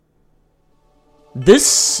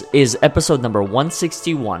This is episode number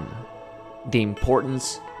 161, The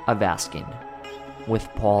Importance of Asking, with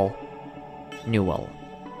Paul Newell.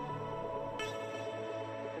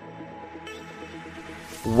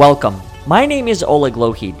 Welcome. My name is Oleg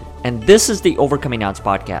Lohid, and this is the Overcoming Odds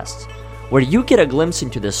podcast, where you get a glimpse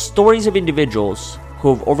into the stories of individuals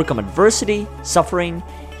who have overcome adversity, suffering,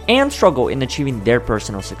 and struggle in achieving their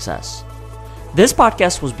personal success. This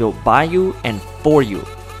podcast was built by you and for you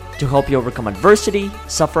to help you overcome adversity,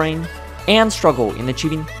 suffering, and struggle in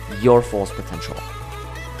achieving your fullest potential.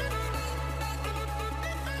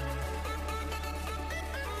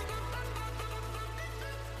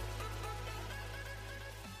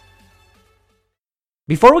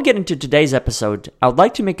 Before we get into today's episode, I would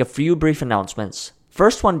like to make a few brief announcements.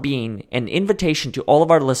 First one being an invitation to all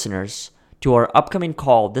of our listeners to our upcoming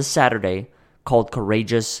call this Saturday called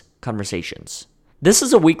Courageous Conversations. This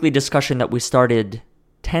is a weekly discussion that we started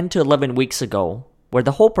 10 to 11 weeks ago, where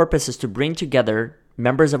the whole purpose is to bring together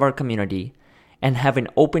members of our community and have an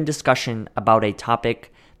open discussion about a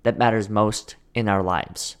topic that matters most in our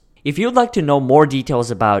lives. If you'd like to know more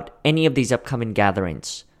details about any of these upcoming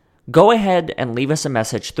gatherings, go ahead and leave us a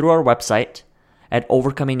message through our website at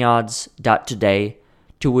overcomingodds.today,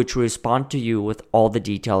 to which we respond to you with all the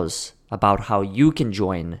details about how you can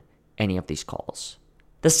join any of these calls.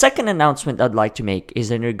 The second announcement I'd like to make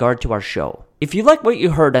is in regard to our show. If you like what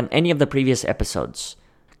you heard on any of the previous episodes,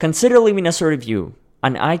 consider leaving us a review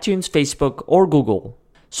on iTunes, Facebook, or Google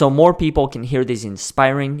so more people can hear these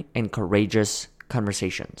inspiring and courageous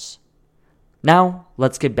conversations. Now,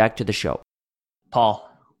 let's get back to the show. Paul,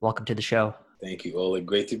 welcome to the show. Thank you, Oleg.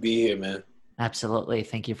 Great to be here, man. Absolutely.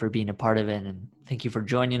 Thank you for being a part of it, and thank you for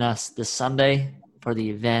joining us this Sunday for the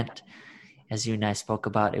event. As you and I spoke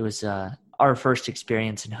about, it was our first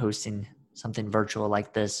experience in hosting something virtual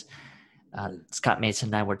like this. Scott Mason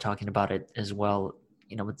and I were talking about it as well.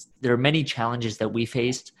 You know, there are many challenges that we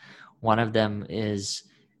faced. One of them is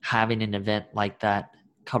having an event like that,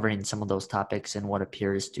 covering some of those topics and what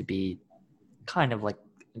appears to be kind of like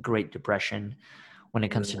Great Depression when it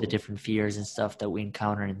comes to the different fears and stuff that we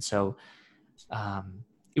encounter. And so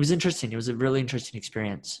it was interesting. It was a really interesting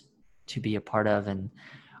experience to be a part of and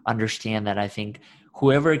understand that I think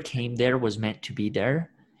whoever came there was meant to be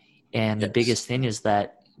there. And the biggest thing is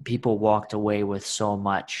that people walked away with so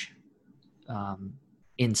much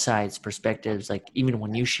insights, perspectives. Like even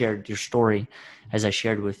when you shared your story, as I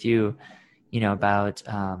shared with you, you know, about,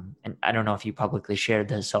 and I don't know if you publicly shared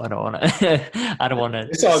this, so I don't want to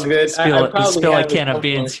It's all good. spill a can of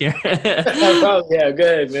beans here. Go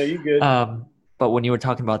ahead, man. You good. But when you were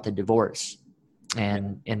talking about the divorce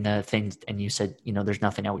and the things, and you said, you know, there's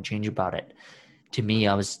nothing I would change about it. To me,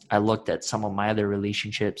 I looked at some of my other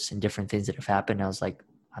relationships and different things that have happened. I was like,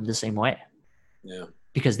 I'm the same way. Yeah.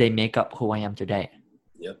 Because they make up who I am today.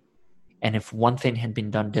 Yep. And if one thing had been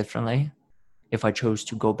done differently, if I chose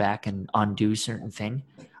to go back and undo certain thing,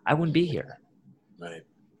 I wouldn't be here. Right.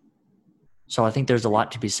 So I think there's a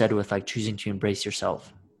lot to be said with like choosing to embrace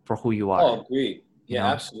yourself for who you are. Oh, agreed. Yeah, you know?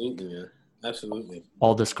 Absolutely, man. Absolutely.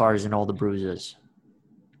 All the scars and all the bruises.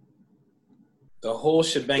 The whole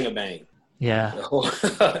shebang-a-bang. Yeah.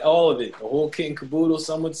 All of it. The whole kit and caboodle,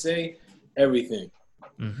 some would say. Everything.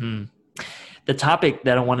 Mm-hmm. The topic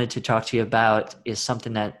that I wanted to talk to you about is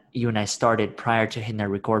something that you and I started prior to hitting the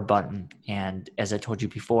record button. And as I told you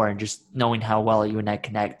before, and just knowing how well you and I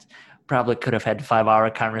connect, probably could have had a 5-hour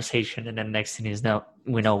conversation. And then next thing is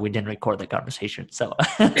we know we didn't record the conversation. So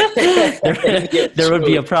there would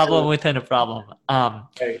be a problem within a problem.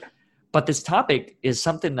 But this topic is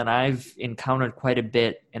something that I've encountered quite a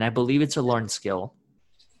bit, and I believe it's a learned skill.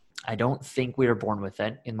 I don't think we are born with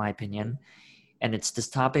it, in my opinion. And it's this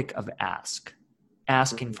topic of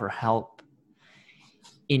asking for help.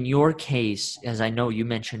 In your case, as I know you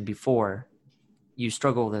mentioned before, you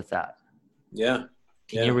struggled with that. Yeah.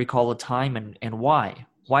 Can you recall a time and why?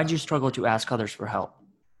 Why did you struggle to ask others for help?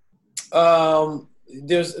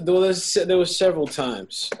 There was several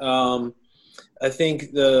times. I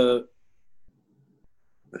think the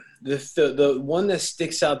one that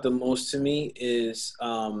sticks out the most to me is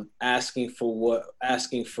asking for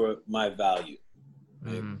my value.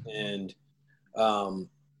 Right? And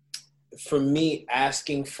for me,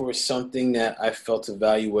 asking for something that I felt a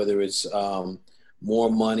value, whether it's more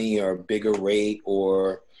money or a bigger rate,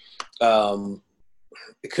 or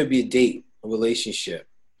it could be a date, a relationship.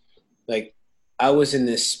 Like I was in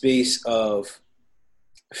this space of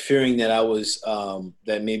fearing that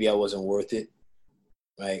that maybe I wasn't worth it.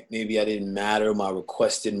 Right? Maybe I didn't matter. My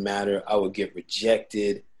request didn't matter. I would get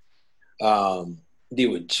rejected. They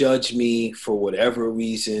would judge me for whatever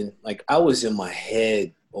reason. Like I was in my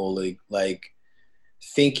head, Oleg, like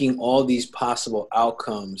thinking all these possible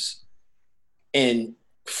outcomes and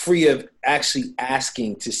free of actually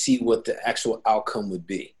asking to see what the actual outcome would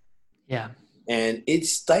be. Yeah. And it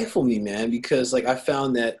stifled me, man, because like I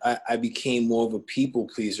found that I became more of a people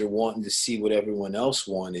pleaser, wanting to see what everyone else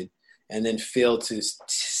wanted, and then failed to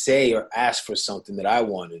say or ask for something that I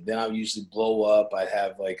wanted. Then I would usually blow up. I'd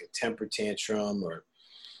have like a temper tantrum, or,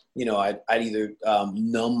 you know, I'd either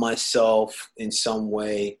numb myself in some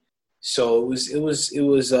way. So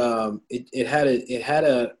it had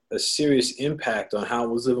a serious impact on how I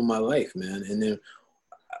was living my life, man. And then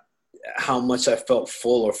how much I felt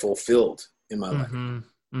full or fulfilled in my life. Mm-hmm.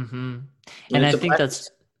 Mm-hmm. And And it's I a think practice.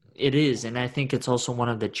 it is. And I think it's also one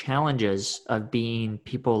of the challenges of being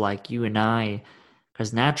people like you and I,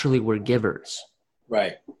 because naturally we're givers,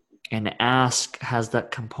 Right. and ask has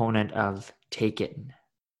that component of take it.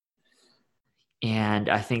 And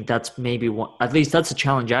I think that's maybe one, at least that's a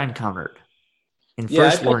challenge I encountered in Yeah, I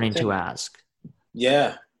first try to learning to think. ask.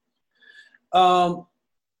 Yeah.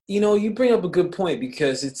 You know, you bring up a good point,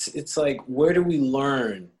 because it's like, where do we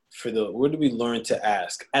learn to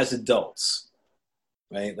ask as adults,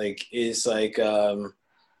 right? Like, it's like,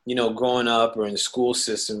 you know, growing up or in the school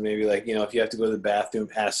system, maybe like, you know, if you have to go to the bathroom,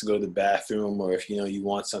 ask to go to the bathroom, or if, you know, you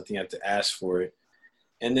want something, you have to ask for it.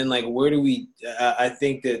 And then like, where do we, I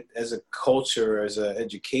think that as a culture, as an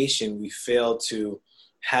education, we fail to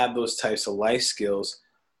have those types of life skills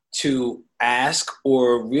to ask,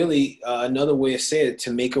 or really another way to say it,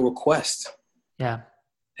 to make a request. Yeah.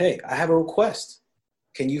 Hey, I have a request.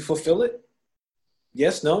 Can you fulfill it?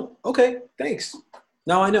 Yes, no? Okay, thanks.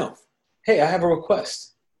 Now I know. Hey, I have a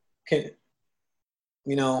request. Can,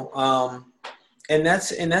 you know, and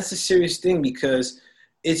that's a serious thing, because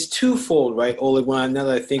it's twofold, right, Oleg, now that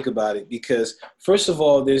I think about it, because first of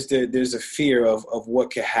all, there's a fear of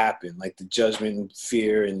what could happen, like the judgment and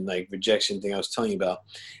fear and like rejection thing I was telling you about.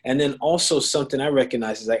 And then also something I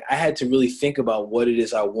recognize is like, I had to really think about what it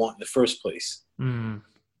is I want in the first place. Mm.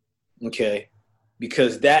 Okay.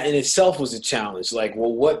 Because that in itself was a challenge. Like,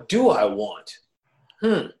 well, what do I want?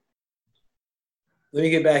 Let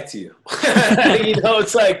me get back to you. You know,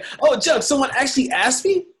 it's like, oh, Chuck, someone actually asked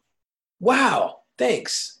me? Wow,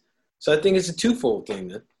 thanks. So I think it's a twofold thing,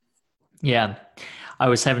 man. Yeah. I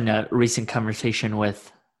was having a recent conversation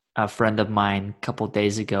with a friend of mine a couple of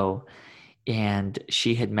days ago, and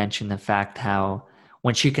she had mentioned the fact how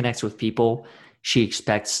when she connects with people, she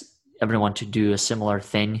expects everyone to do a similar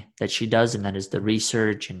thing that she does, and that is the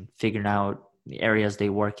research and figuring out the areas they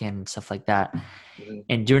work in and stuff like that. Mm-hmm.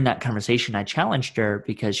 And during that conversation, I challenged her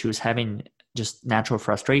because she was having just natural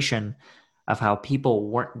frustration of how people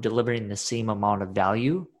weren't delivering the same amount of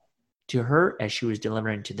value to her as she was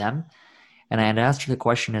delivering to them. And I had asked her the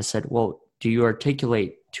question. I said, well, do you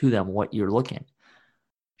articulate to them what you're looking?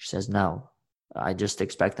 She says, no, I just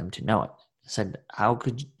expect them to know it. I said, how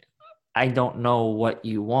could you? I don't know what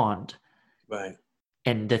you want. Right.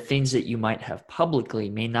 And the things that you might have publicly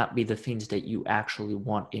may not be the things that you actually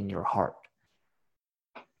want in your heart,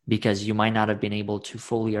 because you might not have been able to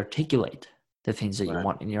fully articulate the things that you Right.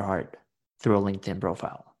 want in your heart through a LinkedIn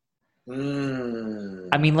profile. Mm.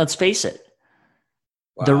 I mean, let's face it,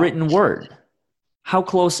 the Wow. written word, how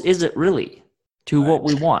close is it really to Right. what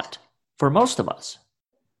we want for most of us?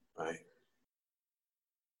 Right.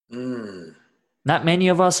 Mm. Not many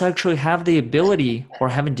of us actually have the ability, or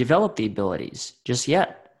haven't developed the abilities just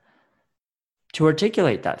yet, to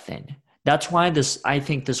articulate that thing. That's why I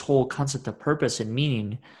think this whole concept of purpose and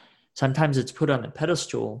meaning, sometimes it's put on a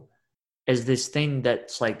pedestal as this thing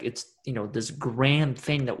that's like, it's, you know, this grand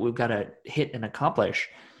thing that we've got to hit and accomplish.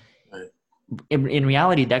 Right. In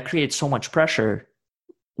reality, that creates so much pressure,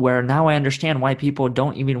 where now I understand why people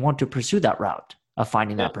don't even want to pursue that route of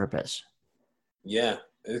finding Yeah. that purpose. Yeah.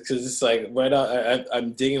 Because it's like right out,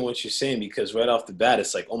 I'm digging what you're saying, because right off the bat,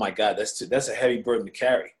 it's like, oh my God, that's a heavy burden to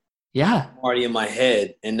carry. Yeah. I'm already in my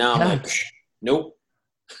head, and now I'm Yeah. like, nope.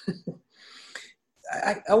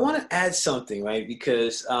 I want to add something, right?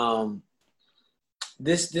 Because what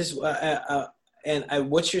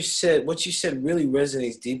you said really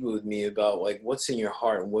resonates deeply with me about like what's in your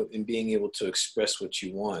heart and being able to express what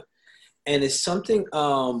you want. And it's something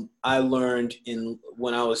I learned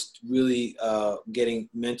when I was really getting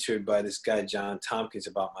mentored by this guy, John Tompkins,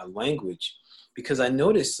 about my language, because I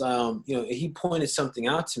noticed, he pointed something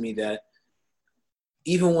out to me that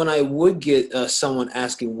even when I would get someone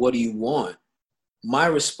asking, what do you want? My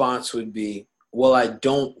response would be, well, I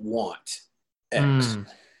don't want X. Mm.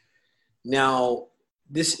 Now,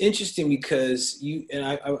 this is interesting because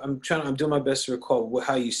I'm doing my best to recall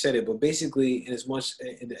how you said it, but basically, in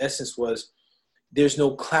the essence was, there's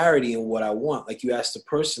no clarity in what I want. Like you asked the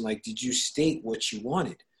person, like, did you state what you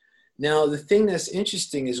wanted? Now, the thing that's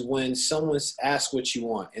interesting is when someone's asked what you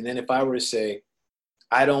want, and then if I were to say,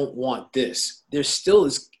 I don't want this, there's still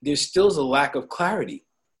a lack of clarity.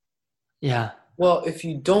 Yeah. Well, if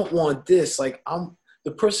you don't want this, like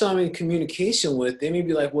the person I'm in communication with, they may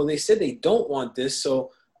be like, well, they said they don't want this,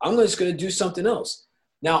 so I'm just going to do something else.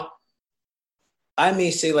 Now, I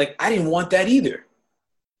may say, like, I didn't want that either.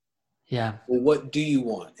 Yeah. Well, what do you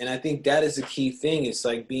want? And I think that is the key thing. It's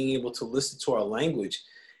like being able to listen to our language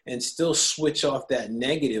and still switch off that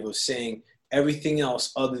negative of saying everything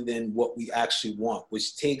else other than what we actually want,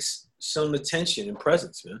 which takes some attention and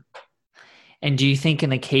presence, man. And do you think in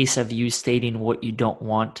the case of you stating what you don't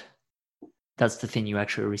want, that's the thing you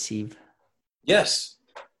actually receive? Yes.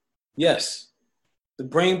 Yes. The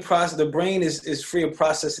brain is free of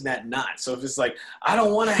processing that not. So if it's like, I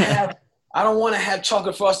don't want to have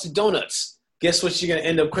chocolate frosted donuts. Guess what you're going to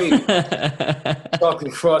end up craving?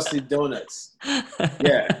 Chocolate frosted donuts.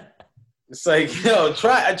 Yeah. It's like,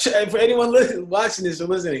 try for anyone watching this or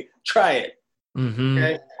listening, try it. Mm-hmm.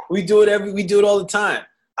 Okay? We do it all the time.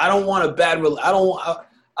 I don't want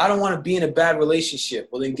to be in a bad relationship.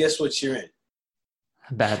 Well, then guess what you're in?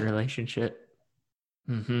 A bad relationship.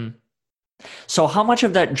 Mm-hmm. So how much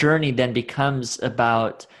of that journey then becomes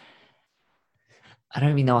about, I don't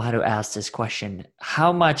even know how to ask this question.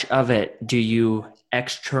 How much of it do you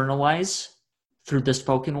externalize through the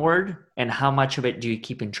spoken word, and how much of it do you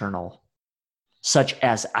keep internal? Such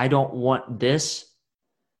as, I don't want this.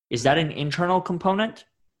 Is that an internal component?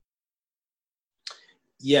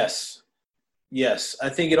 Yes. Yes. I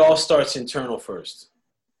think it all starts internal first.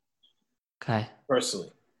 Okay.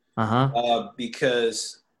 Personally.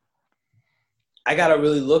 Because I got to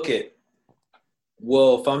really look at,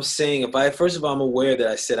 well, first of all, I'm aware that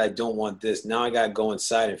I said I don't want this. Now I got to go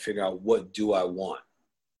inside and figure out, what do I want?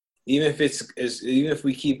 Even if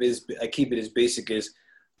I keep it as basic as,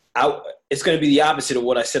 it's going to be the opposite of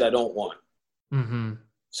what I said I don't want. Mm-hmm.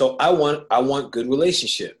 So I want good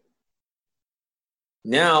relationship.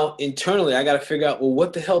 Now, internally, I got to figure out, well,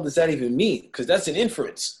 what the hell does that even mean? Because that's an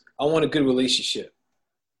inference. I want a good relationship.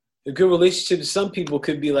 A good relationship to some people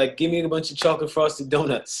could be like, give me a bunch of chocolate frosted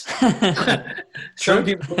donuts. Some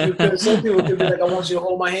people could be like, I want you to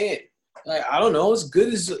hold my hand. Like, I don't know. As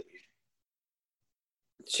good as it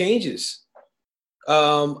changes.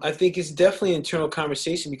 I think it's definitely an internal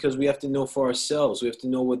conversation because we have to know for ourselves. We have to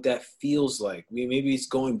know what that feels like. Maybe it's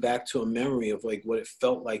going back to a memory of like what it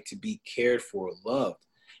felt like to be cared for or loved.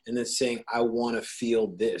 And then saying, I want to feel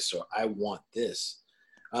this, or I want this.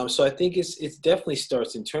 So I think it definitely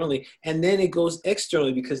starts internally, and then it goes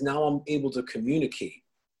externally because now I'm able to communicate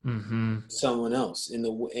with someone else in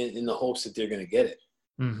the hopes that they're going to get it.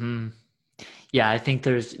 Mm-hmm. Yeah, I think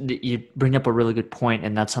you bring up a really good point,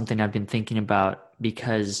 and that's something I've been thinking about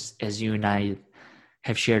because as you and I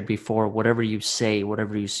have shared before, whatever you say,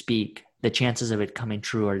 whatever you speak, the chances of it coming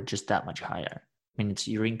true are just that much higher. I mean,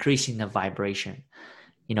 you're increasing the vibration.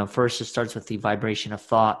 First it starts with the vibration of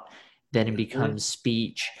thought, then it becomes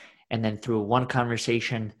speech, and then through one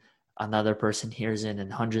conversation, another person hears it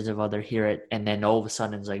and hundreds of others hear it, and then all of a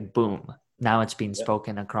sudden it's like, boom, now it's being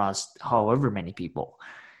spoken across however many people.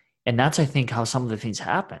 And that's, I think, how some of the things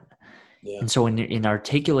happen. Yeah. And so in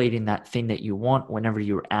articulating that thing that you want, whenever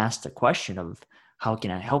you're asked a question of how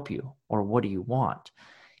can I help you or what do you want,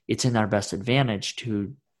 it's in our best advantage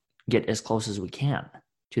to get as close as we can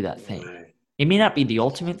to that thing. Right. It may not be the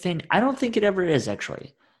ultimate thing. I don't think it ever is,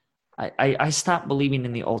 actually. I stopped believing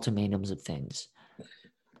in the ultimatums of things.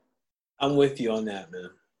 I'm with you on that, man.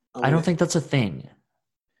 I don't think that's a thing.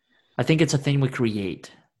 I think it's a thing we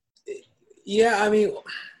create. Yeah, I mean...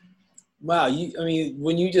 Wow,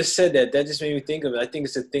 when you just said that just made me think of it. I think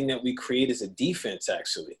it's a thing that we create as a defense,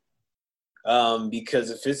 actually.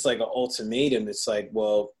 Because if it's like an ultimatum, it's like,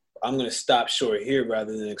 well, I'm going to stop short here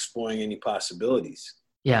rather than exploring any possibilities.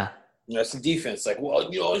 Yeah. That's the defense. Like, well,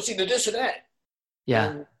 it's either this or that.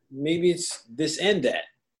 Yeah. And maybe it's this and that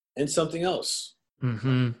and something else.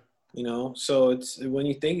 Mm-hmm. So it's when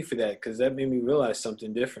you thank you for that, because that made me realize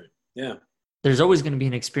something different. Yeah. There's always going to be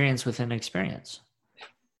an experience within an experience.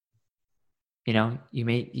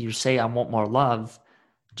 You say, I want more love.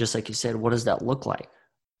 Just like you said, what does that look like?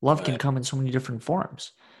 Love can come in so many different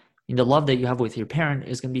forms. The love that you have with your parent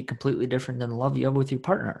is going to be completely different than the love you have with your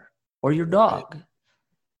partner or your dog. Right.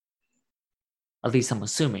 At least I'm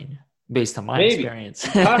assuming, based on my experience.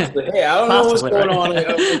 Possibly. Hey, I don't know what's going on at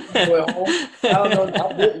home. I don't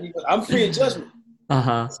know. I'm free of judgment.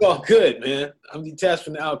 It's all good, man. I'm detached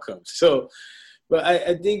from the outcome. So, but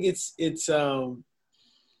I think it's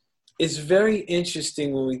it's very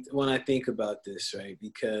interesting when I think about this, right?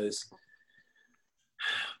 Because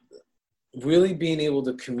really being able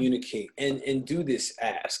to communicate and do this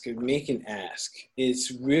ask and make an ask,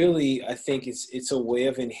 it's really, I think it's a way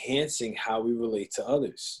of enhancing how we relate to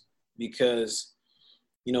others. Because,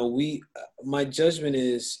 my judgment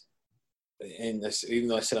is, and even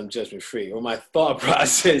though I said I'm judgment free, or my thought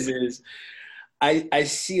process is, I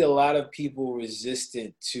see a lot of people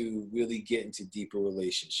resistant to really get into deeper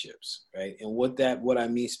relationships, right? And what I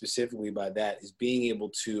mean specifically by that is being able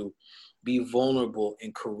to be vulnerable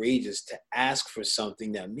and courageous to ask for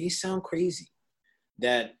something that may sound crazy,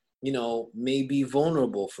 that may be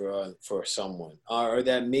vulnerable for someone, or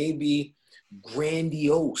that may be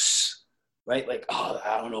grandiose, right? Like, oh,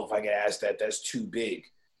 I don't know if I could ask that. That's too big,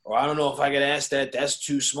 or I don't know if I could ask that. That's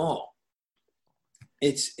too small.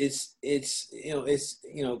 It's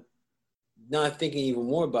not thinking even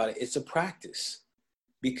more about it. It's a practice,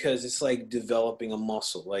 because it's like developing a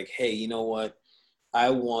muscle. Like, hey, you know what? I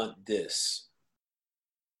want this,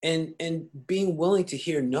 and being willing to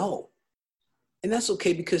hear no, and that's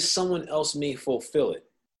okay, because someone else may fulfill it.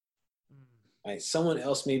 Right? Someone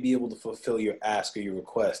else may be able to fulfill your ask or your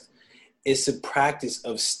request. It's a practice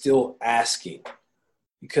of still asking,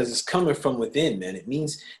 because it's coming from within, man. It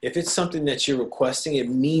means, if it's something that you're requesting, it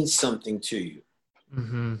means something to you.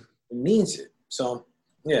 Mm-hmm. It means it. So,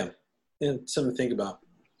 yeah, something to think about.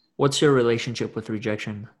 What's your relationship with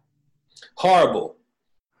rejection? Horrible.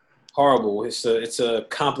 It's a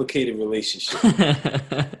complicated relationship.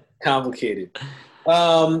 Complicated.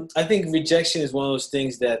 I think rejection is one of those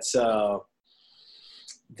things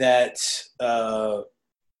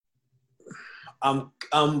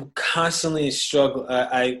I'm constantly in struggle.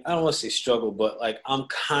 I don't want to say struggle, but like I'm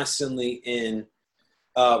constantly in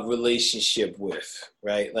relationship with,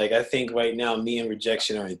 right? Like I think right now me and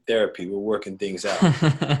rejection are in therapy. We're working things out.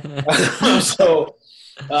 So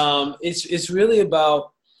it's really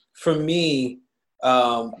about, for me,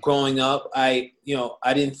 growing up, I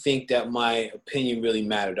didn't think that my opinion really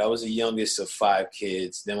mattered. I was the youngest of 5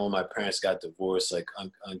 kids. Then when my parents got divorced, like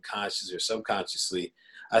unconsciously or subconsciously,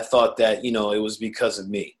 I thought that, it was because of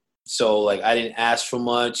me. So like I didn't ask for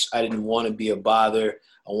much. I didn't want to be a bother.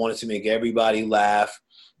 I wanted to make everybody laugh.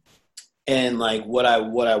 And like what I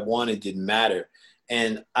wanted didn't matter.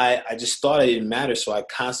 And I just thought I didn't matter. So I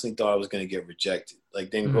constantly thought I was going to get rejected. Like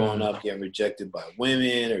then growing up, getting rejected by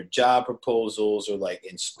women or job proposals or like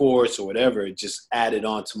in sports or whatever, it just added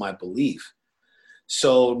on to my belief.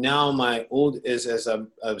 So now as I'm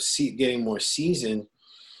getting more seasoned,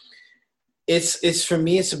 it's for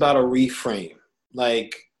me, it's about a reframe.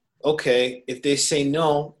 Like, okay, if they say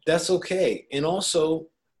no, that's okay. And also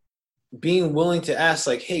being willing to ask,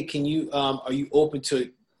 like, hey, are you open to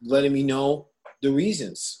letting me know the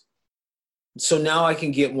reasons? So now I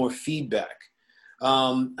can get more feedback.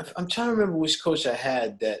 I'm trying to remember which coach I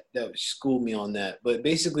had that schooled me on that, but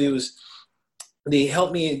basically it was, they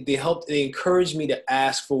encouraged me to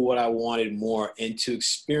ask for what I wanted more and to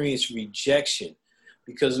experience rejection,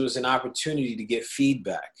 because it was an opportunity to get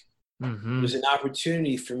feedback. Mm-hmm. It was an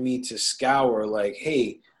opportunity for me to scour, like,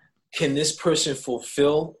 hey, can this person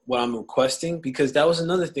fulfill what I'm requesting? Because that was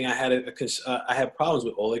another thing I had I had problems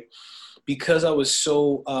with, Oleg, because I was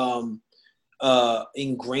so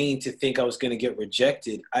ingrained to think I was going to get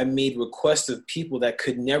rejected. I made requests of people that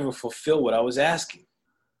could never fulfill what I was asking.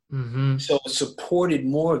 Mm-hmm. So it supported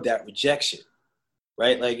more of that rejection,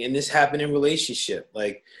 right? Like, and this happened in relationship,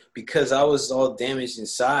 like, because I was all damaged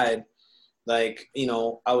inside, like,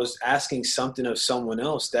 I was asking something of someone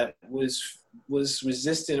else that was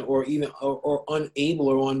resistant or even or unable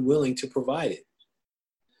or unwilling to provide it.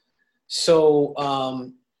 So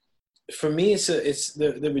for me, it's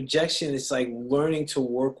the rejection. It's like learning to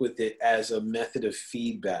work with it as a method of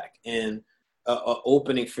feedback and a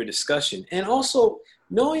opening for discussion, and also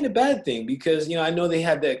knowing the bad thing, because I know they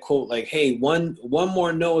have that quote like, "Hey, one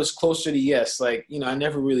more no is closer to yes." Like, I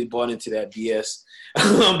never really bought into that BS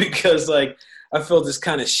because like I felt this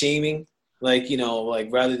kind of shaming, like like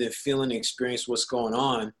rather than feeling and experience what's going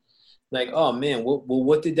on, like, oh man,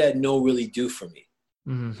 what did that no really do for me?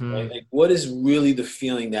 Mm-hmm. Right? Like, what is really the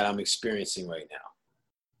feeling that I'm experiencing right now?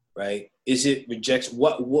 Right? Is it rejection?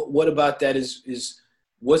 What about that is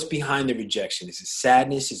what's behind the rejection? Is it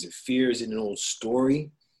sadness? Is it fear? Is it an old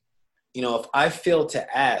story? If I fail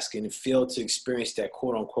to ask and fail to experience that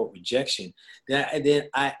quote unquote rejection, then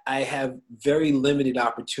I have very limited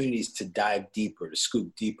opportunities to dive deeper, to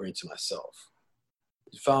scoop deeper into myself.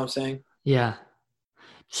 You follow what I'm saying? Yeah.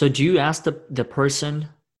 So do you ask the person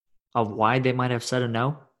of why they might have said a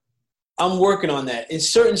no? I'm working on that. In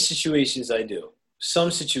certain situations, I do.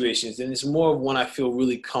 some situations, and it's more of when I feel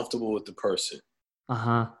really comfortable with the person.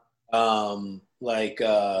 Uh-huh. Like,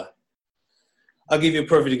 I'll give you a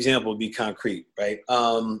perfect example, be concrete, right?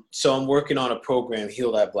 So I'm working on a program,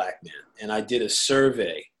 Heal That Black Man, and I did a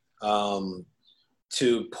survey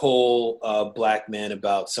to poll black men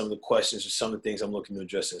about some of the questions or some of the things I'm looking to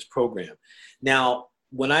address in this program. Now,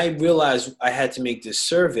 when I realized I had to make this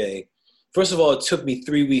survey, first of all, it took me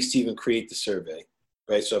 3 weeks to even create the survey,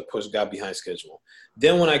 right? So I got behind schedule.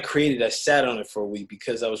 Then when I created, I sat on it for a week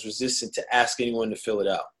because I was resistant to ask anyone to fill it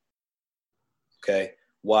out. Okay,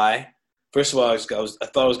 why? First of all, I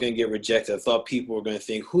thought I was going to get rejected. I thought people were going to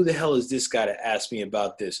think, who the hell is this guy to ask me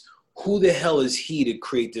about this? Who the hell is he to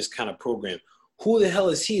create this kind of program? Who the hell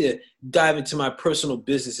is he to dive into my personal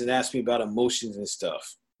business and ask me about emotions and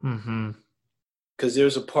stuff? Mm-hmm. Because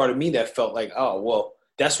there's a part of me that felt like, oh, well,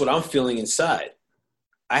 that's what I'm feeling inside.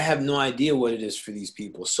 I have no idea what it is for these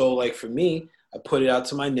people. So like for me, I put it out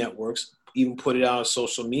to my networks, even put it out on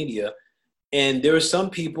social media. And there are some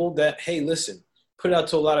people that, hey, listen, put it out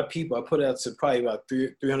to a lot of people. I put it out to probably about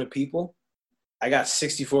 300 people. I got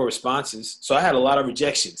 64 responses. So I had a lot of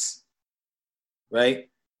rejections, right?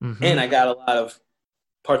 Mm-hmm. And I got a lot of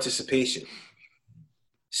participation.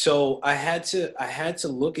 So I had to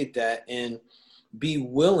look at that and be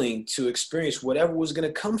willing to experience whatever was going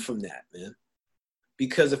to come from that, man.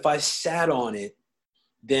 Because if I sat on it,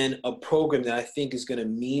 then a program that I think is going to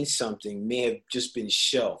mean something may have just been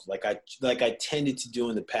shelved, like I tended to do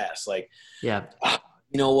in the past. Like, Yeah.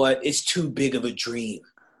 You know what? It's too big of a dream.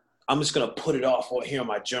 I'm just going to put it off here in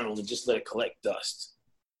my journal and just let it collect dust.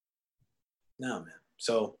 No, man.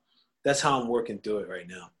 So that's how I'm working through it right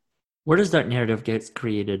now. Where does that narrative get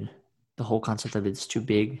created? The whole concept of it's too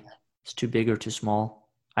big or too small.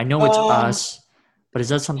 I know it's us, but is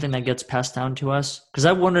that something that gets passed down to us? Because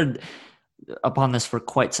I wondered upon this for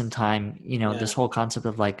quite some time. This whole concept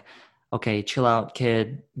of like, okay, chill out,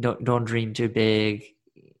 kid. Don't dream too big.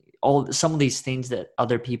 Some of these things that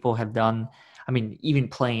other people have done. I mean, even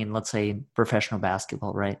playing, let's say, professional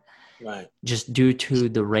basketball, right? Right. Just due to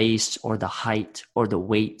the race or the height or the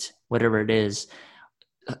weight, whatever it is,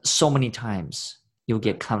 so many times you'll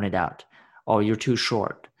get counted out. Oh, you're too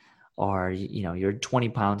short, or you're 20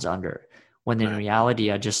 pounds under. When in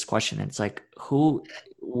reality, I just question it. It's like,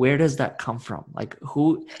 where does that come from? Like,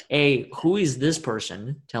 who is this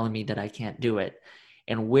person telling me that I can't do it?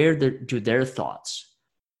 And where do their thoughts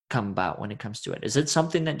come about when it comes to it? Is it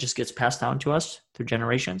something that just gets passed down to us through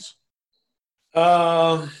generations?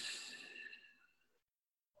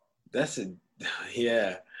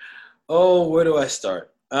 Yeah. Oh, where do I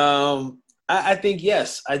start? I think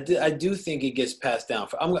yes, I do think it gets passed down.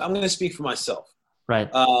 I'm going to speak for myself, right?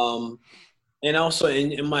 And also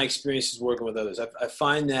in my experiences working with others, I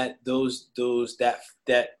find that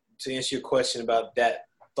that to answer your question about that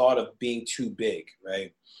thought of being too big,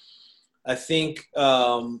 right? I think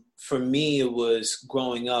for me, it was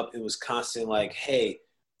growing up. It was constantly like, hey,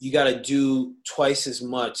 you got to do twice as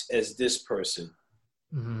much as this person,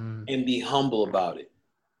 and be humble about it.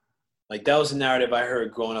 Like that was a narrative I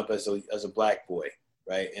heard growing up as a black boy,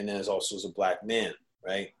 right? And then as a black man,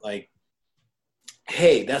 right? Like,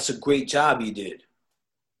 hey, that's a great job you did.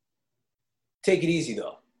 Take it easy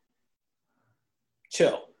though.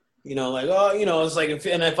 Chill. Like, oh, it's like, if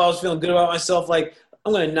I was feeling good about myself, like,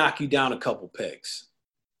 I'm going to knock you down a couple pegs,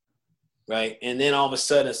 right? And then all of a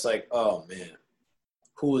sudden it's like, oh man,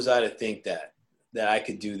 who was I to think that I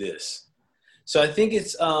could do this? So I think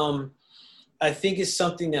it's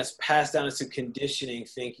something that's passed down as a conditioning,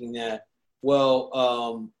 thinking that,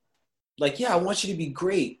 well, like, yeah, I want you to be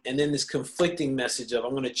great. And then this conflicting message of,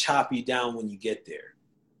 I'm going to chop you down when you get there.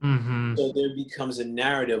 Mm-hmm. So there becomes a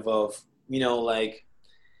narrative of, like,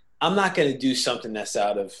 I'm not going to do something that's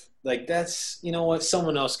out of, like, that's, what,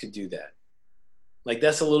 someone else could do that. Like,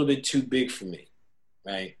 that's a little bit too big for me,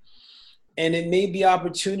 right? And it may be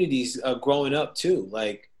opportunities growing up too.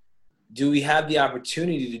 Like, do we have the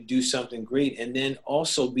opportunity to do something great and then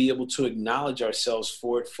also be able to acknowledge ourselves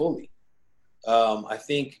for it fully? I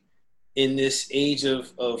think in this age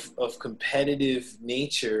of competitive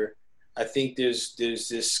nature, I think there's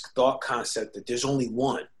this thought concept that there's only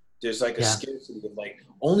one. There's like a scarcity of like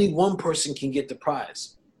only one person can get the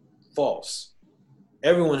prize. False.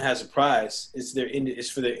 Everyone has a prize. It's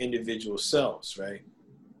for their individual selves, right?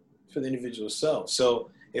 For the individual selves.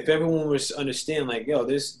 So if everyone was to understand, like, yo,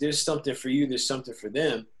 there's something for you, there's something for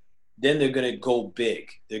them, then they're gonna go big.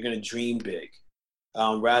 They're gonna dream big,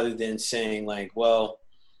 rather than saying like, well,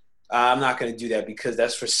 I'm not gonna do that because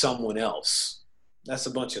that's for someone else. That's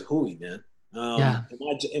a bunch of hooey, man.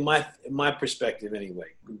 In my perspective, anyway,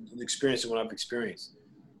 the experience of what I've experienced,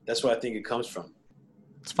 that's where I think it comes from.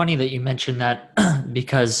 It's funny that you mentioned that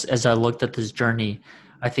because as I looked at this journey,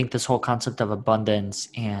 I think this whole concept of abundance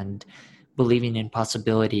and believing in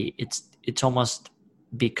possibility, it's almost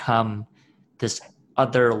become this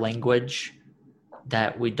other language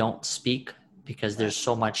that we don't speak because there's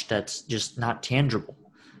so much that's just not tangible.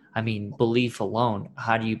 I mean, belief alone,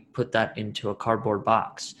 how do you put that into a cardboard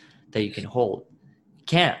box that you can hold? You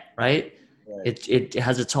can't, right? Right. It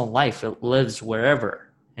has its own life. It lives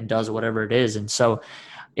wherever and does whatever it is. And so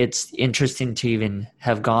it's interesting to even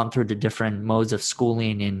have gone through the different modes of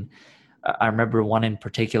schooling. And I remember one in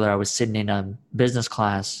particular, I was sitting in a business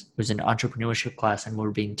class, it was an entrepreneurship class, and we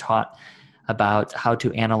were being taught about how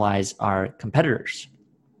to analyze our competitors.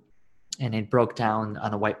 And it broke down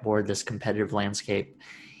on a whiteboard this competitive landscape.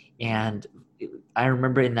 And I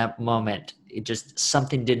remember in that moment, it just,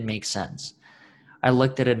 something didn't make sense. I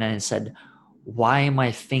looked at it and I said, why am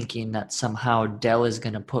I thinking that somehow Dell is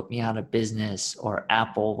going to put me out of business or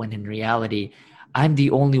Apple when in reality, I'm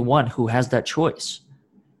the only one who has that choice?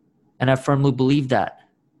 And I firmly believe that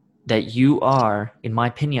you are, in my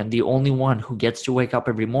opinion, the only one who gets to wake up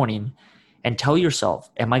every morning and tell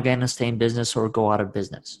yourself, am I going to stay in business or go out of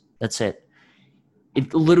business? That's it.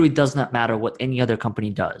 It literally does not matter what any other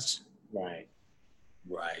company does. Right.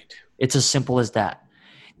 Right. It's as simple as that.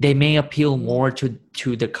 They may appeal more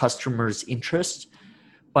to the customer's interest,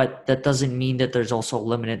 but that doesn't mean that there's also a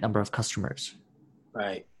limited number of customers.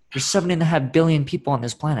 Right. There's 7.5 billion people on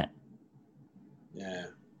this planet. Yeah.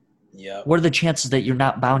 Yep. What are the chances that you're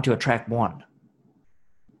not bound to attract one?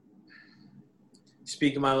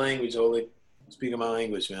 Speaking my language, Oleg. Speaking my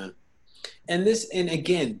language, man. And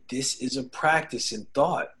again, this is a practice in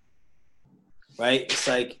thought, right? It's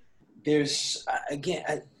like there's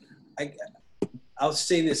again, I I'll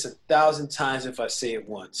say this 1,000 times if I say it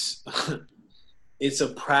once. It's a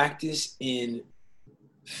practice in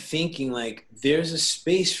thinking like there's a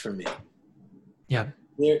space for me. Yeah.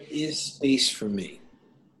 There is space for me,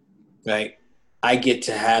 right? I get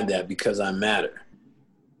to have that because I matter.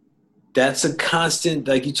 That's a constant,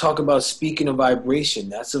 like you talk about speaking a vibration.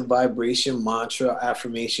 That's a vibration, mantra,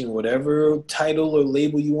 affirmation, whatever title or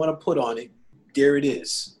label you want to put on it. There it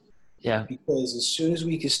is. Yeah. Because as soon as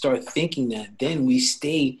we can start thinking that, then we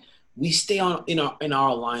stay on in our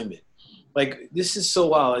alignment. Like this is so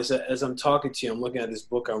wild. As I'm talking to you, I'm looking at this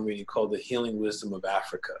book I'm reading called The Healing Wisdom of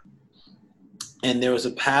Africa. And there was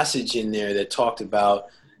a passage in there that talked about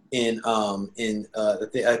I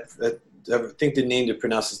think the name to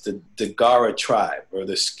pronounce is the Gara tribe or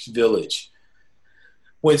the village.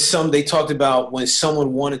 They talked about when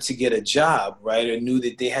someone wanted to get a job, right, or knew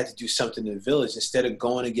that they had to do something in the village, instead of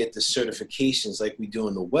going to get the certifications like we do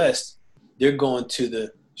in the West, they're going to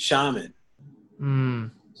the shaman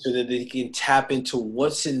so that they can tap into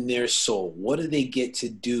what's in their soul. What do they get to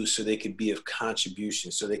do so they could be of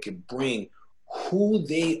contribution, so they could bring who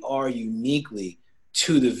they are uniquely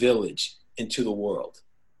to the village and to the world,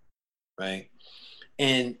 right?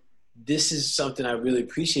 And this is something I really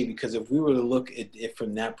appreciate, because if we were to look at it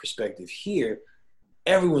from that perspective here,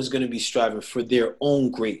 everyone's going to be striving for their own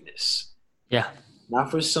greatness. Yeah. Not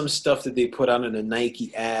for some stuff that they put out in a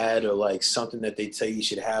Nike ad or like something that they tell you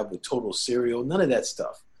should have with total cereal. None of that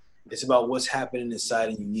stuff. It's about what's happening inside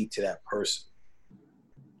and unique to that person.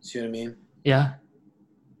 See what I mean? Yeah.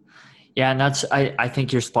 Yeah, and I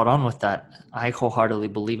think you're spot on with that. I wholeheartedly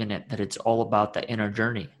believe in it, that it's all about the inner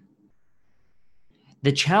journey.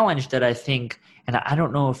 The challenge that I think, and I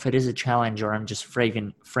don't know if it is a challenge or I'm just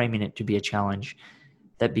framing it to be a challenge,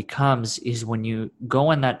 that becomes is when you go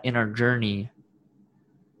on that inner journey,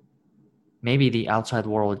 maybe the outside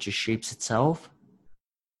world just shapes itself.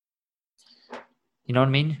 You know what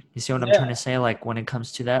I mean? You see what I'm trying to say? Like when it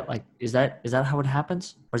comes to that, like is that how it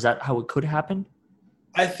happens? Or is that how it could happen?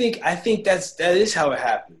 I think that is how it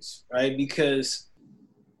happens, right? Because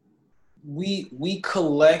we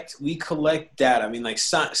collect data. I mean, like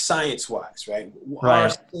science wise, right? Our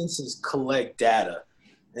senses collect data,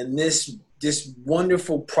 and this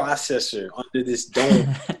wonderful processor under this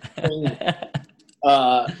dome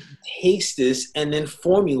takes this and then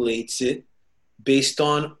formulates it based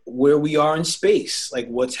on where we are in space, like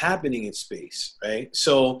what's happening in space, right?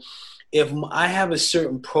 So if I have a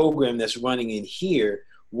certain program that's running in here,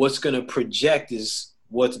 what's going to project is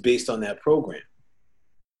what's based on that program.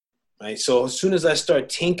 Right? So as soon as I start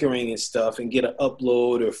tinkering and stuff and get an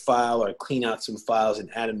upload or file or clean out some files and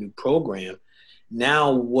add a new program,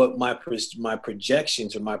 now what my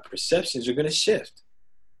projections or my perceptions are going to shift.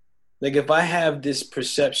 Like if I have this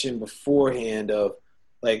perception beforehand of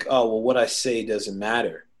like, oh, well, what I say doesn't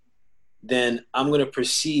matter, then I'm going to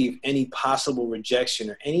perceive any possible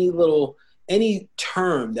rejection or any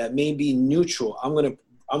term that may be neutral. I'm going to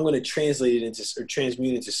I'm going to translate it into or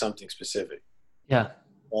transmute it into something specific. Yeah.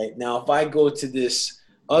 Right now, if I go to this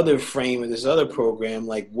other frame or this other program,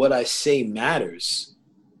 like what I say matters,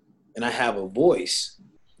 and I have a voice.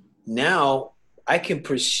 Now I can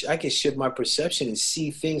shift my perception and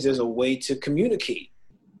see things as a way to communicate,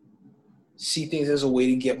 see things as a way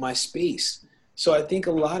to get my space. So I think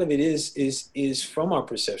a lot of it is from our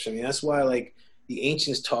perception. I mean, that's why like the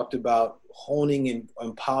ancients talked about honing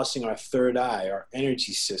and polishing our third eye, our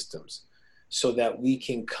energy systems, so that we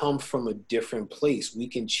can come from a different place. We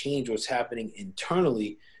can change what's happening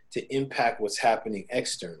internally to impact what's happening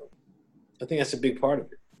externally. I think that's a big part of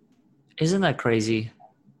it. Isn't that crazy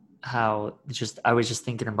how I was just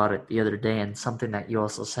thinking about it the other day, and something that you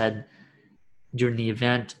also said during the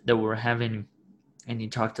event that we were having, and you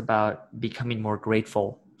talked about becoming more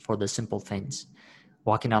grateful for the simple things,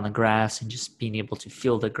 walking on the grass and just being able to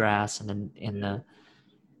feel the grass and the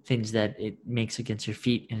things that it makes against your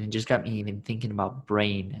feet. And it just got me even thinking about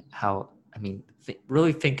brain, how, I mean,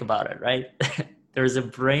 really think about it, right? There's a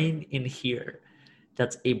brain in here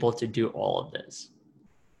that's able to do all of this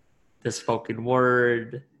spoken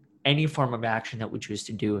word, any form of action that we choose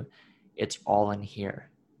to do, it's all in here.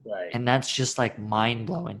 Right. And that's just like mind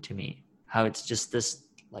blowing to me, how it's just this,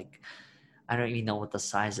 like, I don't even know what the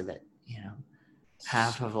size of it,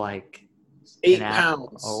 half of like 8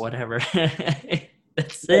 pounds or whatever.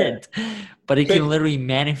 That's it. But it can literally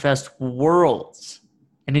manifest worlds,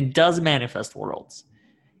 and it does manifest worlds.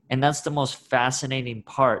 And that's the most fascinating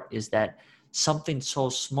part, is that something so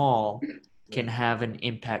small can have an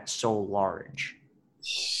impact so large.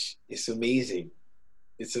 It's amazing.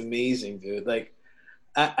 It's amazing, dude. Like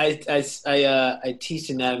I teach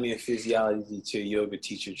anatomy and physiology to yoga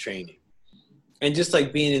teacher training. And just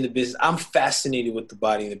like being in the business, I'm fascinated with the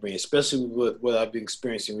body and the brain, especially with what I've been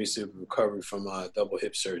experiencing recently with recovery from double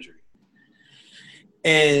hip surgery.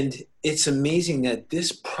 And it's amazing that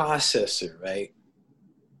this processor, right,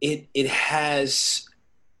 it has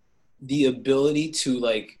the ability to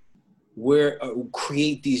like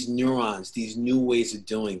create these neurons, these new ways of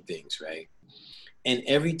doing things, right? And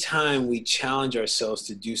every time we challenge ourselves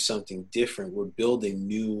to do something different, we're building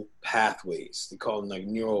new pathways. They call them like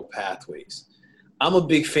neural pathways. I'm a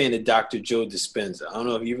big fan of Dr. Joe Dispenza. I don't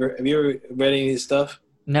know, have you ever read any of his stuff?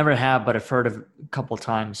 Never have, but I've heard of it a couple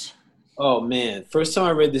times. Oh man, first time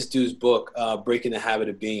I read this dude's book, Breaking the Habit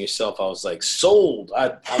of Being Yourself, I was like, sold.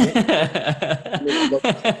 I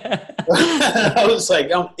was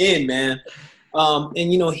like, I'm in, man.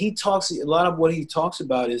 And he talks, a lot of what he talks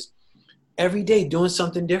about is every day doing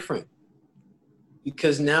something different.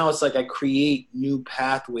 Because now it's like I create new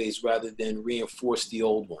pathways rather than reinforce the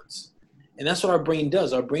old ones. And that's what our brain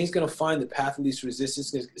does. Our brain's going to find the path of least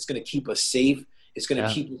resistance. It's going to keep us safe. It's going to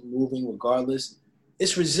keep us moving regardless.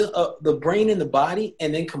 It's the brain and the body,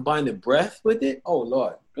 and then combine the breath with it. Oh,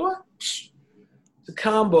 Lord. What? It's a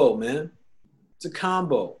combo, man. It's a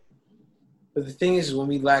combo. But the thing is when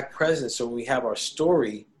we lack presence, or when we have our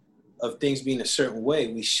story of things being a certain way,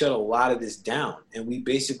 we shut a lot of this down. And we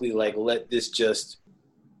basically like let this just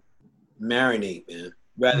marinate, man,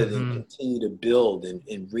 rather than continue to build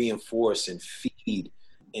and reinforce and feed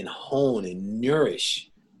and hone and nourish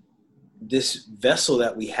this vessel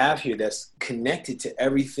that we have here that's connected to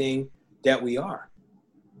everything that we are.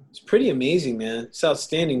 It's pretty amazing, man. It's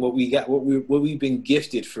outstanding what we got, what we've been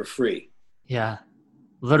gifted for free. Yeah.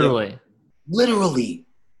 Literally. Yeah.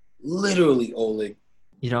 Literally, Oleg.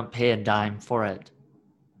 You don't pay a dime for it.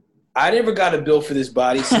 I never got a bill for this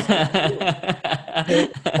body. My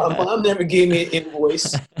mom never gave me an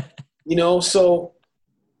invoice, so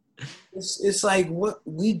it's like, what,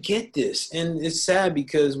 we get this. And it's sad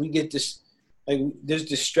because we get this, like, there's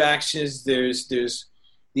distractions, there's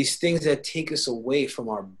these things that take us away from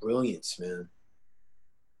our brilliance, man.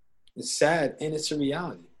 It's sad, and it's a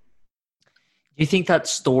reality. Do you think that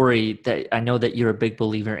story, that I know that you're a big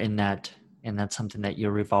believer in that, and that's something that you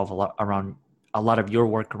revolve around a lot of your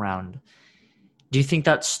work around, do you think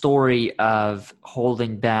that story of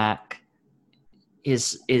holding back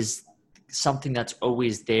is something that's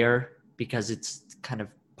always there because it's kind of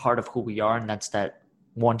part of who we are, and that's that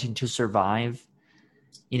wanting to survive?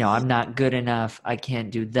 I'm not good enough. I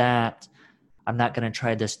can't do that. I'm not going to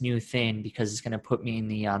try this new thing because it's going to put me in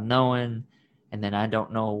the unknown. And then I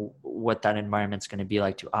don't know what that environment's going to be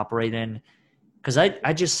like to operate in. Because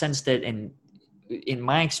I just sensed that in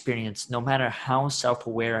my experience, no matter how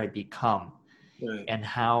self-aware I become, right, and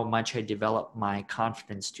how much I develop my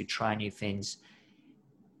confidence to try new things,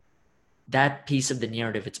 that piece of the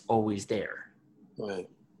narrative, it's always there. Right.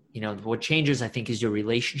 What changes, I think, is your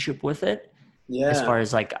relationship with it. As Yeah. far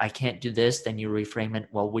as like, I can't do this, then you reframe it,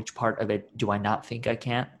 well, which part of it do I not think I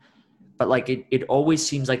can't? But like it always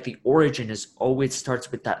seems like the origin is always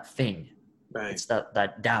starts with that thing. Right. It's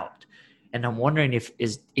that doubt. And I'm wondering if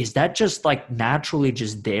is that just like naturally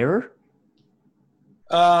just there?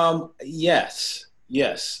 Yes.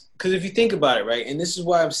 Yes. Because if you think about it, right, and this is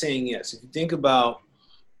why I'm saying yes. If you think about,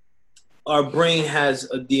 our brain has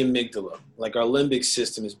the amygdala. Like, our limbic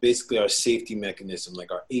system is basically our safety mechanism,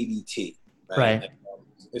 like our ADT, right? Right. Like,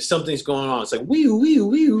 if something's going on, it's like, wee wee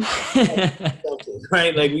wee,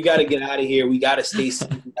 right? Like, we got to get out of here. We got to stay safe.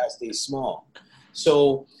 We got to stay small.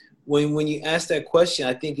 So when you ask that question,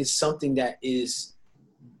 I think it's something that is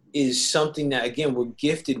something that, again, we're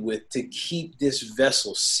gifted with to keep this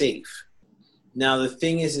vessel safe. Now, the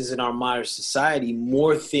thing is in our modern society,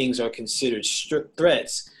 more things are considered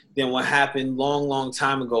threats than what happened long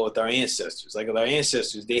time ago with our ancestors. Like, with our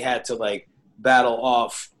ancestors, they had to like battle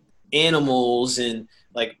off animals and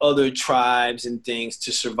like other tribes and things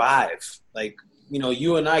to survive. Like,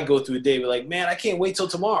 you and I go through a day, we're like, man, I can't wait till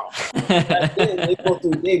tomorrow. Back then, they go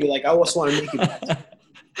through a day, we're like, I just want to make it back.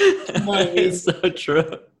 You know what I mean? It's so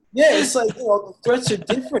true. Yeah, it's like, the threats are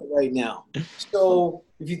different right now. So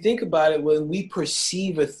if you think about it, when we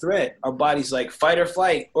perceive a threat, our body's like fight or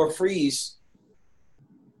flight or freeze.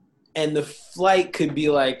 And the flight could be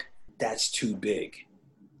like, that's too big.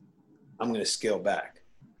 I'm going to scale back.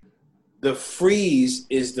 The freeze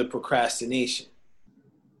is the procrastination,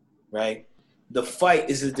 right? The fight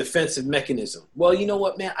is a defensive mechanism. Well, you know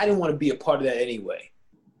what, man? I didn't want to be a part of that anyway.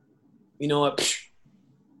 You know what?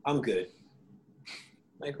 I'm good.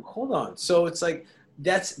 Like, hold on. So it's like,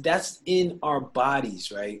 that's in our bodies,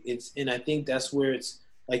 right? And I think that's where it's,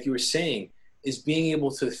 like you were saying, is being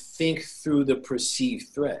able to think through the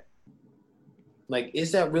perceived threat. Like,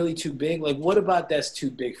 is that really too big? Like, what about that's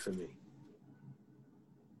too big for me?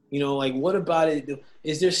 Like, what about it?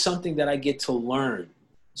 Is there something that I get to learn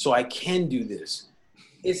so I can do this?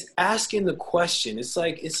 It's asking the question. It's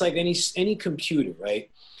like any computer,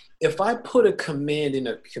 right? If I put a command in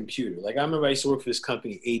a computer, like, I remember I used to work for this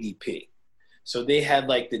company, ADP. So they had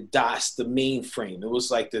like the DOS, the mainframe. It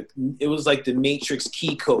was like the matrix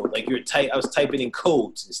key code. Like, I was typing in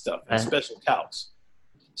codes and stuff and special calcs.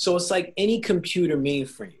 So it's like any computer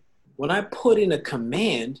mainframe. When I put in a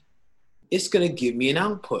command, it's going to give me an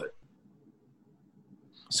output.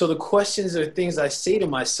 So the questions or things I say to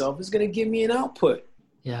myself is going to give me an output.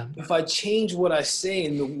 Yeah. If I change what I say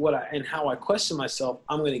and how I question myself,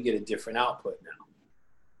 I'm going to get a different output now.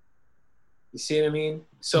 You see what I mean?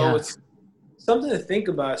 So It's something to think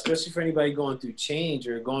about, especially for anybody going through change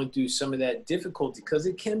or going through some of that difficulty, because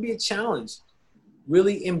it can be a challenge.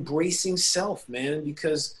 Really embracing self, man,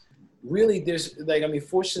 because really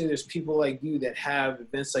fortunately there's people like you that have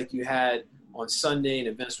events like you had on Sunday and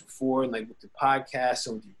events before, and like with the podcast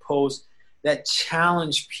and with your posts that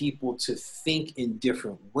challenge people to think in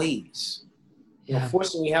different ways. Yeah.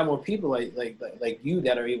 Unfortunately, we have more people like you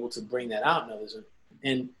that are able to bring that out in others,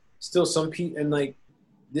 and still some people, and like,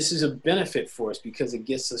 this is a benefit for us because it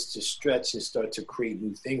gets us to stretch and start to create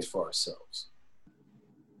new things for ourselves.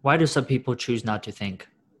 Why do some people choose not to think?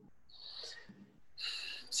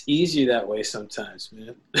 It's easier that way sometimes,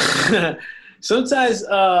 man. Sometimes,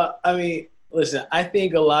 listen, I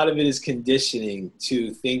think a lot of it is conditioning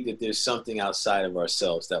to think that there's something outside of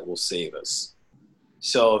ourselves that will save us.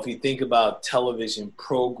 So if you think about television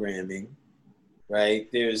programming, right,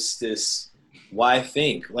 there's this, why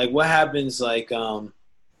think? Like, what happens, like,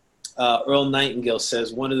 Earl Nightingale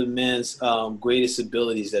says one of the men's greatest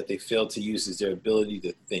abilities that they fail to use is their ability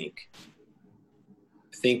to think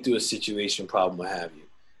through a situation, problem, what have you.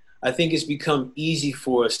 I think it's become easy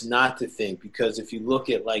for us not to think, because if you look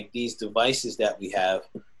at like these devices that we have,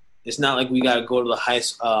 it's not like we got to go to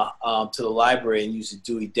the library and use a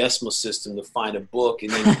Dewey Decimal System to find a book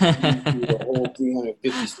and then do the whole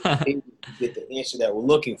 356 pages to get the answer that we're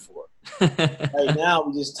looking for. Right now,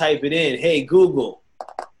 we just type it in. Hey, Google.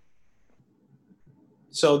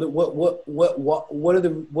 So what are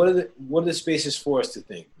the spaces for us to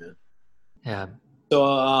think, man? Yeah.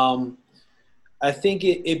 So I think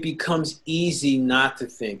it becomes easy not to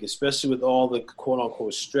think, especially with all the quote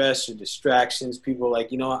unquote stress or distractions. People are like,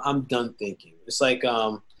 I'm done thinking. It's like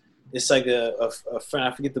a friend,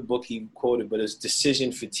 I forget the book he quoted, but it's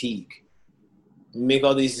decision fatigue. You make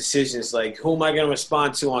all these decisions like, who am I going to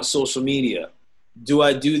respond to on social media? Do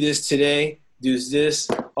I do this today? Do this?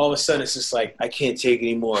 All of a sudden, it's just like, I can't take it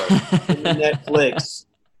anymore. Netflix.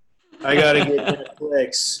 I got to get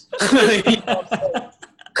Netflix.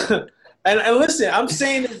 And listen, I'm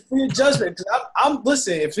saying it for your judgment, because I'm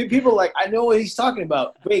listening. If people are like, I know what he's talking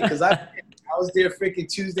about, great, because I was there freaking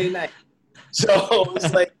Tuesday night. So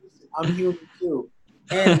it's like, I'm human too.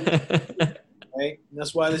 And right? And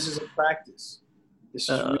that's why this is a practice. This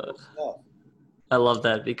is real stuff. I love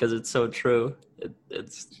that because it's so true.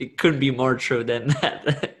 It couldn't be more true than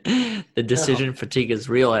that. The No. decision fatigue is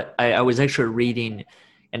real. I was actually reading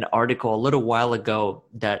an article a little while ago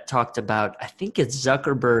that talked about, I think it's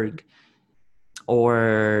Zuckerberg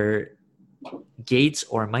or Gates,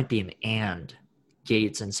 or it might be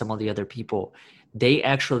Gates and some of the other people. They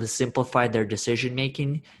actually simplified their decision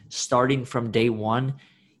making starting from day one.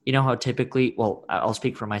 You know how typically, well, I'll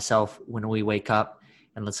speak for myself, when we wake up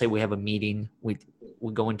and let's say we have a meeting, we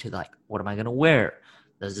go into like, what am I going to wear?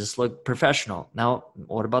 Does this look professional? Now,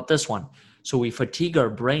 what about this one? So we fatigue our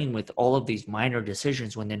brain with all of these minor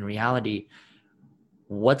decisions when in reality,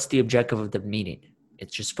 what's the objective of the meeting?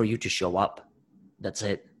 It's just for you to show up. That's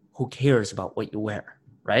it. Who cares about what you wear,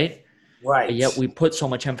 right? But Right. yet we put so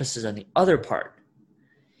much emphasis on the other part.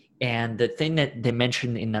 And the thing that they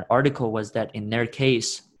mentioned in that article was that in their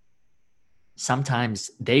case,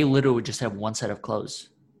 sometimes they literally just have one set of clothes.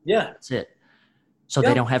 Yeah. That's it. So they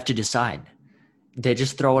Yep. don't have to decide. They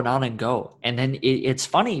just throw it on and go. And then it's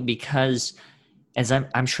funny because, as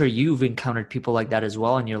I'm sure you've encountered people like that as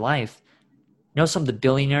well in your life. You know, some of the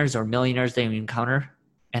billionaires or millionaires that you encounter,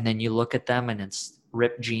 and then you look at them and it's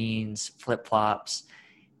ripped jeans, flip-flops,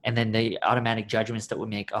 and then the automatic judgments that we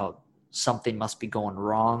make, oh, something must be going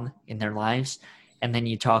wrong in their lives. And then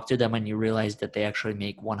you talk to them and you realize that they actually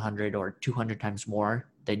make 100 or 200 times more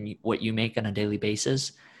than what you make on a daily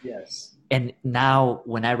basis. Yes. And now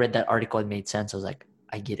when I read that article, it made sense. I was like,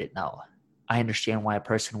 I get it now. I understand why a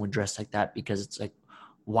person would dress like that, because it's like,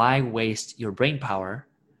 why waste your brain power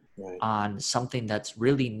on something that's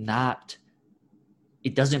really not,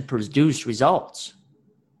 it doesn't produce results.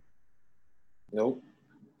 Nope.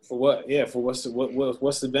 For what? Yeah. For what's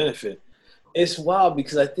the benefit? It's wild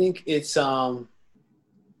because I think it's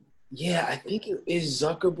yeah, I think it is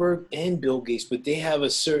Zuckerberg and Bill Gates, but they have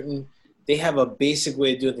a basic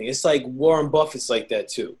way of doing things. It's like Warren Buffett's like that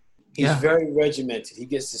too. He's very regimented. He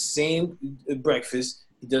gets the same breakfast.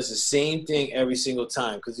 He does the same thing every single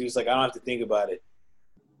time because he was like, I don't have to think about it.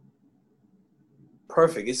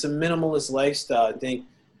 Perfect. It's a minimalist lifestyle, I think.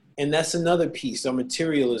 And that's another piece, our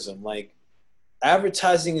materialism. Like,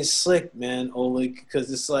 advertising is slick, man, Oleg, because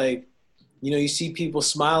it's like, you see people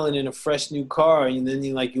smiling in a fresh new car, and then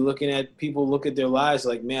you're looking at people look at their lives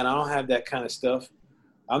like, man, I don't have that kind of stuff.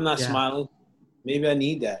 I'm not smiling. Maybe I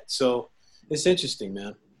need that. So it's interesting,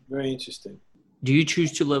 man. Very interesting. Do you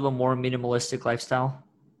choose to live a more minimalistic lifestyle?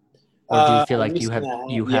 Or do you feel like you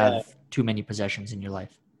have too many possessions in your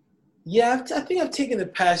life? Yeah, I think I've taken the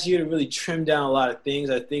past year to really trim down a lot of things.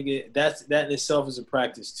 I think that in itself is a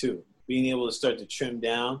practice too, being able to start to trim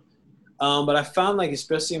down. But I found, like,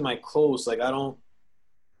 especially in my clothes, like, I don't,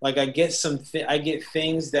 like, I get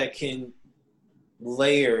things that can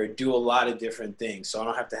layer, do a lot of different things. So I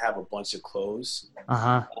don't have to have a bunch of clothes.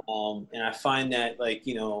 And I find that, like,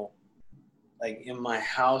 like in my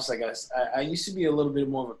house, like I used to be a little bit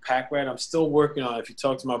more of a pack rat. I'm still working on it. If you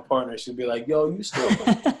talk to my partner, she'll be like, yo, you still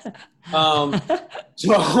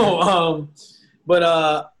but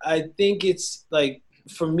I think it's like,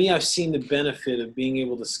 for me, I've seen the benefit of being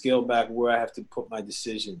able to scale back where I have to put my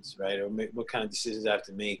decisions, right? Or what kind of decisions I have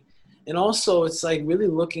to make. And also it's like really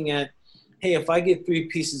looking at, hey, if I get 3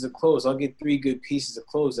 pieces of clothes, I'll get 3 good pieces of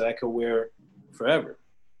clothes that I could wear forever,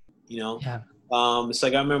 Yeah. It's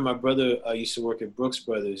like, I remember my brother used to work at Brooks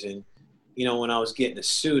Brothers, and when I was getting a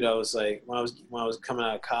suit, I was like, when I was coming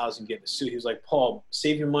out of college and getting a suit, he was like, Paul,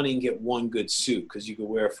 save your money and get one good suit because you could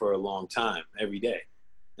wear it for a long time every day.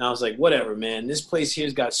 And I was like, whatever, man. This place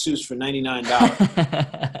here's got suits for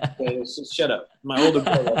 $99. Okay, so shut up. My older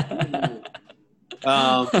brother.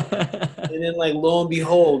 And then, like, lo and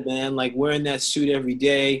behold, man, like, wearing that suit every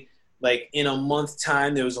day, like, in a month's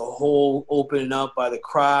time, there was a hole opening up by the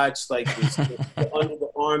crotch, like the under the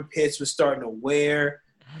armpits was starting to wear.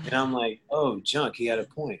 And I'm like, oh, junk, he had a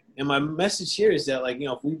point. And my message here is that, like,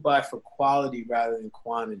 if we buy for quality rather than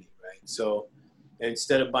quantity, right? So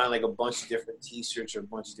instead of buying like a bunch of different t-shirts or a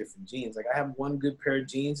bunch of different jeans, like, I have one good pair of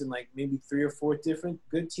jeans and like maybe 3 or 4 different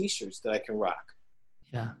good t-shirts that I can rock.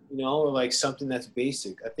 Yeah. Or like something that's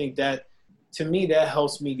basic. I think that, to me, that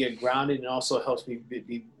helps me get grounded and also helps me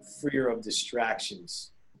be freer of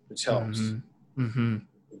distractions, which helps. Big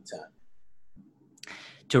time.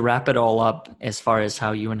 To wrap it all up, as far as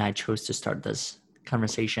how you and I chose to start this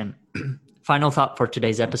conversation, final thought for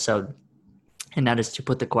today's episode, and that is to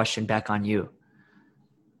put the question back on you.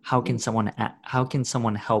 How can someone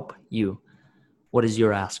help you? What is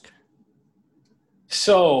your ask?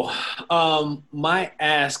 So, my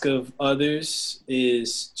ask of others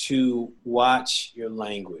is to watch your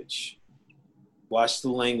language. Watch the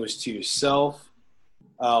language to yourself.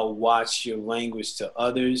 Watch your language to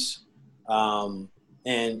others.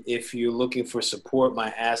 And if you're looking for support, my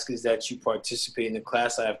ask is that you participate in the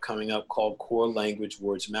class I have coming up called Core Language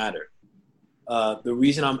Words Matter. The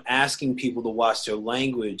reason I'm asking people to watch their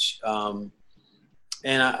language, and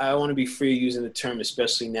I want to be free of using the term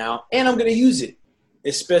especially now, and I'm going to use it,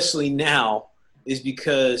 especially now, is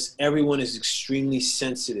because everyone is extremely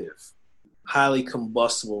sensitive, highly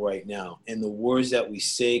combustible right now, and the words that we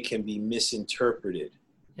say can be misinterpreted.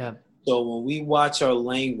 Yeah. So when we watch our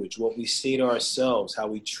language, what we say to ourselves, how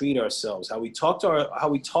we treat ourselves, how we talk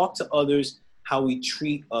to others, how we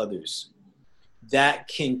treat others, that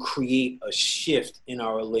can create a shift in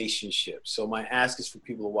our relationship. So my ask is for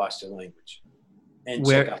people to watch their language and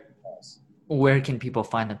check out the class. Where can people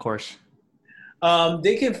find the course?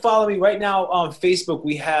 They can follow me right now on Facebook.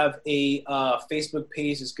 We have a Facebook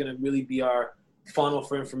page that's going to really be our funnel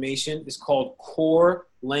for information. It's called Core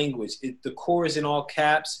Language. The core is in all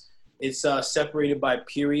caps. It's separated by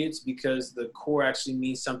periods because the core actually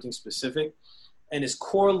means something specific. And it's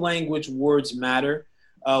Core Language Words Matter.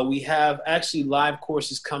 We have actually live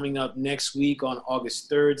courses coming up next week on August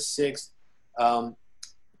 3rd, 6th,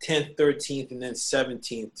 10th, 13th, and then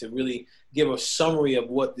 17th to really give a summary of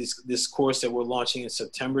what this course that we're launching in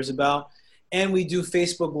September is about. And we do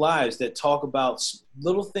Facebook Lives that talk about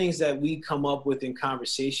little things that we come up with in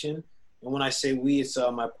conversation. And when I say we, it's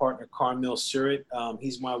my partner, Carmel Surratt.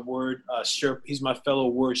 He's my Sherpa. He's my fellow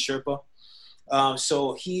word Sherpa.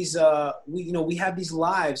 So we have these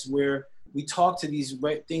lives where we talk to these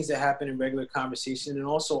things that happen in regular conversation and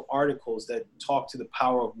also articles that talk to the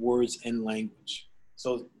power of words and language.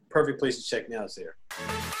 So perfect place to check now is there.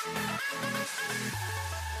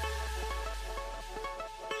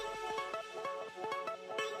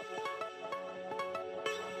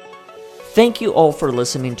 Thank you all for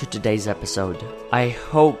listening to today's episode. I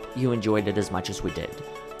hope you enjoyed it as much as we did.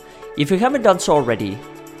 If you haven't done so already,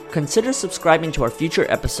 consider subscribing to our future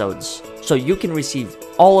episodes so you can receive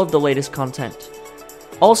all of the latest content.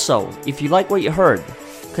 Also, if you like what you heard,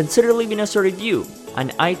 consider leaving us a review on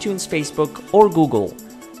iTunes, Facebook, or Google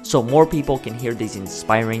so more people can hear these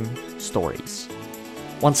inspiring stories.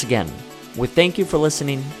 Once again, we thank you for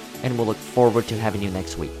listening and we'll look forward to having you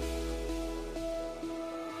next week.